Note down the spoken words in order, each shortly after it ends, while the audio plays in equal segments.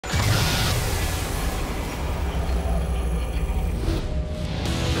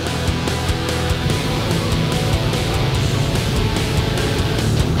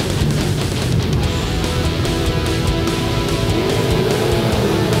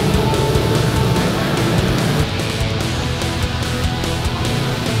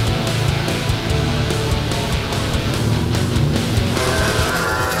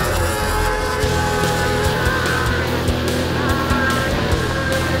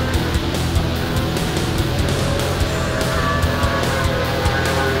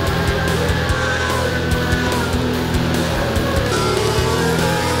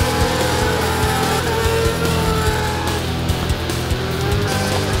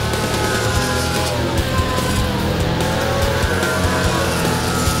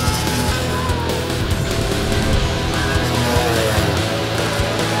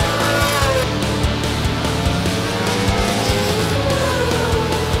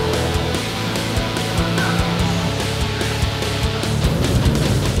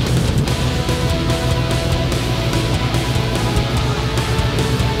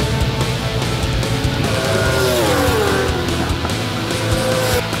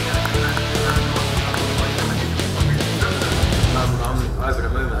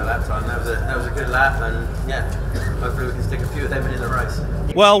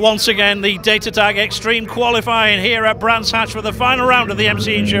Well, once again, the Datatag Extreme Qualifying here at Brands Hatch for the final round of the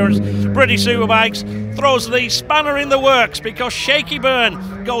MC Insurance British Superbikes throws the spanner in the works because Shaky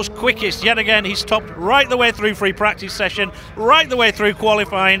Byrne goes quickest yet again. He's topped right the way through free practice session, right the way through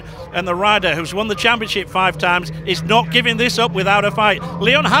qualifying, and the rider who's won the championship 5 times is not giving this up without a fight.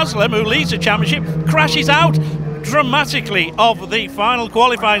 Leon Haslam, who leads the championship, crashes out dramatically of the final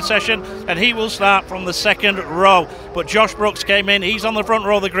qualifying session, and he will start from the 2nd row. But Josh Brooks came in, he's on the front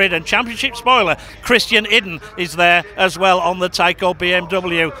row of the grid, and championship spoiler Christian Idden is there as well on the Tyco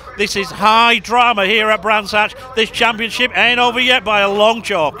BMW. This is high drama here at Brands Hatch. This championship ain't over yet by a long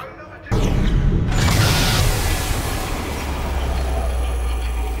chalk.